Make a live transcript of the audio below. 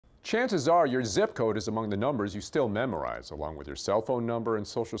Chances are your zip code is among the numbers you still memorize, along with your cell phone number and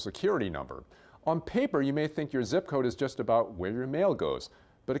social security number. On paper, you may think your zip code is just about where your mail goes,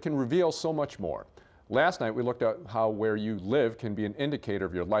 but it can reveal so much more. Last night, we looked at how where you live can be an indicator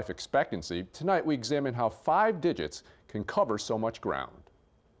of your life expectancy. Tonight, we examine how 5 digits can cover so much ground.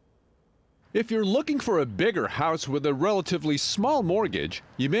 If you're looking for a bigger house with a relatively small mortgage,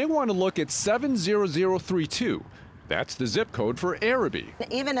 you may want to look at 70032. That's the zip code for Arabi.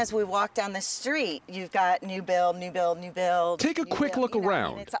 Even as we walk down the street, you've got new build, new build, new build. Take a quick look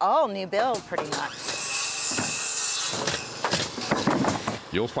around. It's all new build pretty much.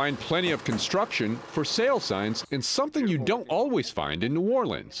 You'll find plenty of construction, for sale signs, and something you don't always find in New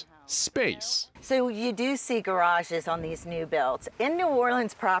Orleans: space. So you do see garages on these new builds. In New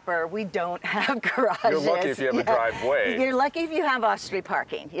Orleans proper, we don't have garages. You're lucky if you have a driveway. You're lucky if you have off-street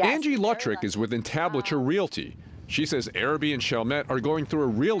parking. Yes. Angie Luttrick is with Entablature Realty. She says Arabi and Chalmette are going through a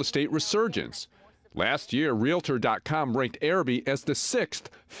real estate resurgence. Last year, Realtor.com ranked Arabi as the 6th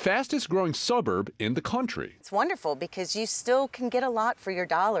fastest growing suburb in the country. It's wonderful because you still can get a lot for your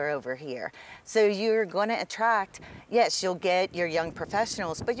dollar over here. So you're going to attract, yes, you'll get your young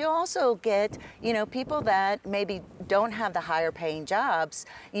professionals, but you'll also get, people that maybe don't have the higher paying jobs,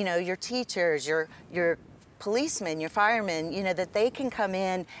 your teachers, your policemen, your firemen, that they can come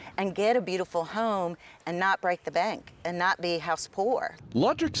in and get a beautiful home and not break the bank and not be house poor.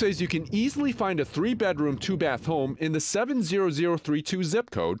 Luttrick says you can easily find a 3-bedroom, 2-bath home in the 70032 zip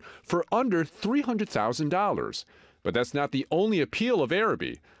code for under $300,000. But that's not the only appeal of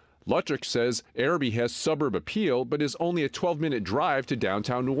Arabi. Luttrick says Arabi has suburb appeal, but is only a 12-minute drive to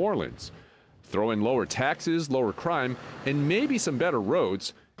downtown New Orleans. Throw in lower taxes, lower crime, and maybe some better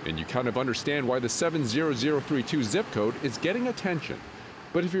roads, and you kind of understand why the 70032 zip code is getting attention.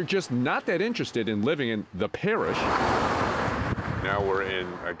 But if you're just not that interested in living in the parish... Now we're in,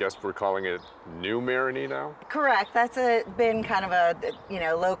 I guess we're calling it New Marigny now? Correct. That's been kind of a,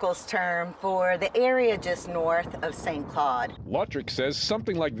 locals term for the area just north of St. Claude. Luttrick says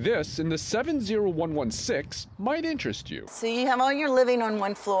something like this in the 70116 might interest you. So you have all your living on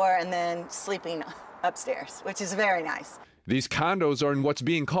one floor and then sleeping upstairs, which is very nice. These condos are in what's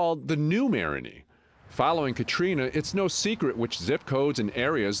being called the New Marigny. Following Katrina, it's no secret which zip codes and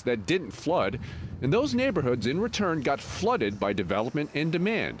areas that didn't flood, and those neighborhoods in return got flooded by development and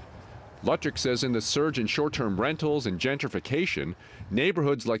demand. Luttrick says in the surge in short-term rentals and gentrification,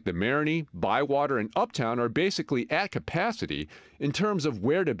 neighborhoods like the Marigny, Bywater, and Uptown are basically at capacity in terms of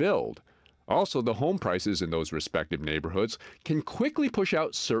where to build. Also, the home prices in those respective neighborhoods can quickly push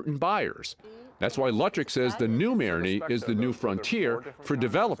out certain buyers. That's why Luttrick says the New Marigny is the new frontier for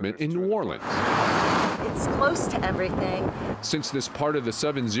development in New Orleans. It's close to everything. Since this part of the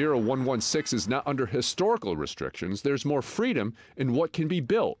 70116 is not under historical restrictions, there's more freedom in what can be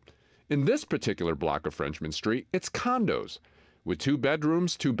built. In this particular block of Frenchman Street, it's condos. With 2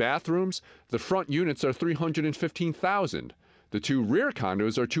 bedrooms, 2 bathrooms, the front units are $315,000. The 2 rear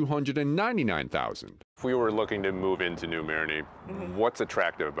condos are $299,000. If we were looking to move into New Marigny, what's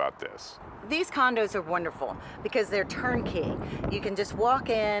attractive about this? These condos are wonderful because they're turnkey. You can just walk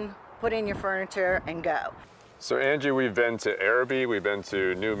in, put in your furniture, and go. So Angie, we've been to Arabi, we've been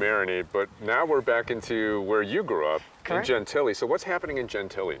to New Marigny, but now we're back into where you grew up, in Gentilly. So what's happening in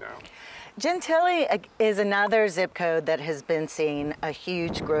Gentilly now? Gentilly is another zip code that has been seeing a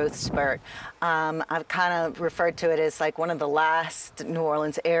huge growth spurt. I've kind of referred to it as like one of the last New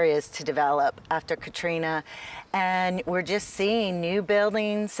Orleans areas to develop after Katrina. And we're just seeing new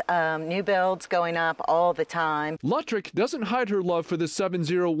buildings, new builds going up all the time. Luttrick doesn't hide her love for the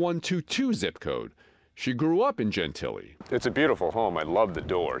 70122 zip code. She grew up in Gentilly. It's a beautiful home. I love the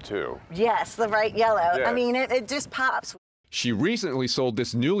door, too. Yes, the bright yellow. Yeah. I mean, it just pops. She recently sold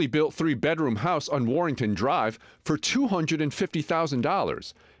this newly built 3-bedroom house on Warrington Drive for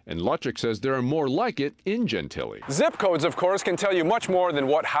 $250,000. And Luttrick says there are more like it in Gentilly. Zip codes, of course, can tell you much more than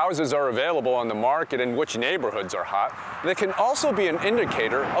what houses are available on the market and which neighborhoods are hot. They can also be an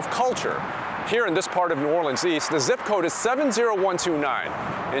indicator of culture. Here in this part of New Orleans East, the zip code is 70129.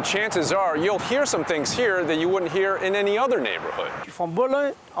 And chances are you'll hear some things here that you wouldn't hear in any other neighborhood. From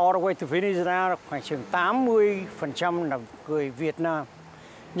Bullet all the way to Venezuela, khoảng chừng 80% là người Việt Nam.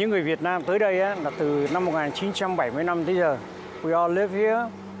 Những người Việt Nam tới đây là từ năm 1975 tới giờ. We all live here,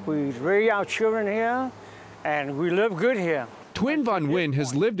 we raise our children here, and we live good here. Twin Von Wynn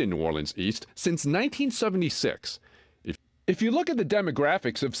has lived in New Orleans East since 1976. If you look at the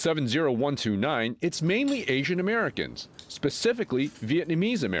demographics of 70129, it's mainly Asian Americans, specifically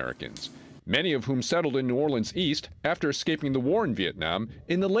Vietnamese Americans. many of whom settled in New Orleans East after escaping the war in Vietnam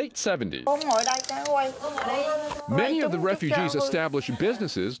in the late 70s. Many of the refugees established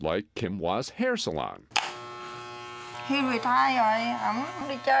businesses like Kim Hwa's hair salon. Khi retire rồi, ổng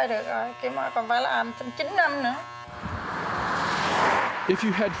đi chơi được rồi, Kim Hwa còn phải làm 9 năm nữa. If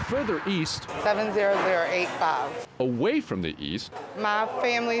you head further east, 70085. away from the east, My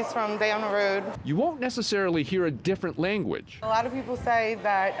family's from down the road. you won't necessarily hear a different language, A lot of people say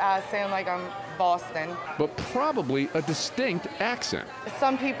that I sound like I'm Boston. but probably a distinct accent.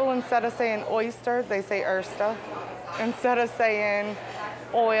 Some people, instead of saying oyster, they say oyster. Instead of saying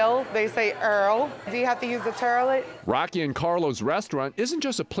oil, they say Earl. Do you have to use the turlet? Rocky and Carlo's restaurant isn't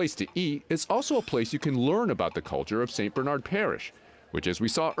just a place to eat, it's also a place you can learn about the culture of St. Bernard Parish, which, as we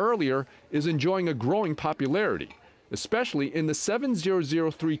saw earlier, is enjoying a growing popularity, especially in the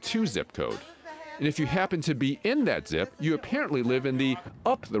 70032 zip code. And if you happen to be in that zip, you apparently live in the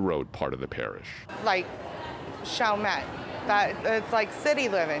up-the-road part of the parish. Like Chalmette. It's like city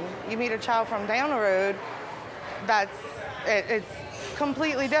living. You meet a child from down the road, it's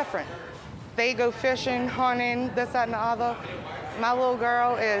completely different. They go fishing, hunting, this, that, and the other. My little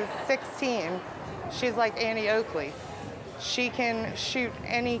girl is 16. She's like Annie Oakley. She can shoot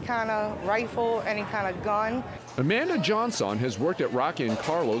any kind of rifle, any kind of gun. Amanda Johnson has worked at Rocky and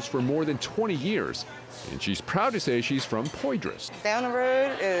Carlo's for more than 20 years, and she's proud to say she's from Poydras. Down the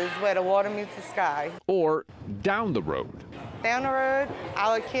road is where the water meets the sky. Or down the road. Down the road,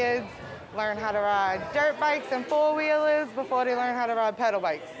 our kids learn how to ride dirt bikes and four-wheelers before they learn how to ride pedal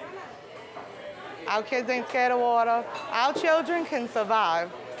bikes. Our kids ain't scared of water. Our children can survive.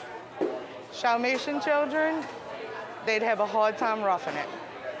 Chalmatian children, they'd have a hard time roughing it.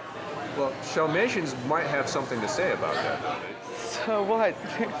 Well, Chalmatians might have something to say about that. So what?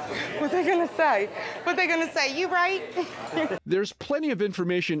 What they gonna say? What they gonna say? You right? There's plenty of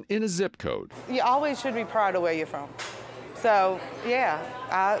information in a zip code. You always should be proud of where you're from. So yeah,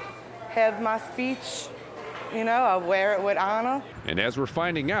 I have my speech. You know, I wear it with honor. And as we're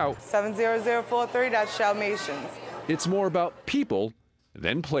finding out, 70043, that's Chalmatians. it's more about people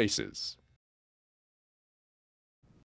than places.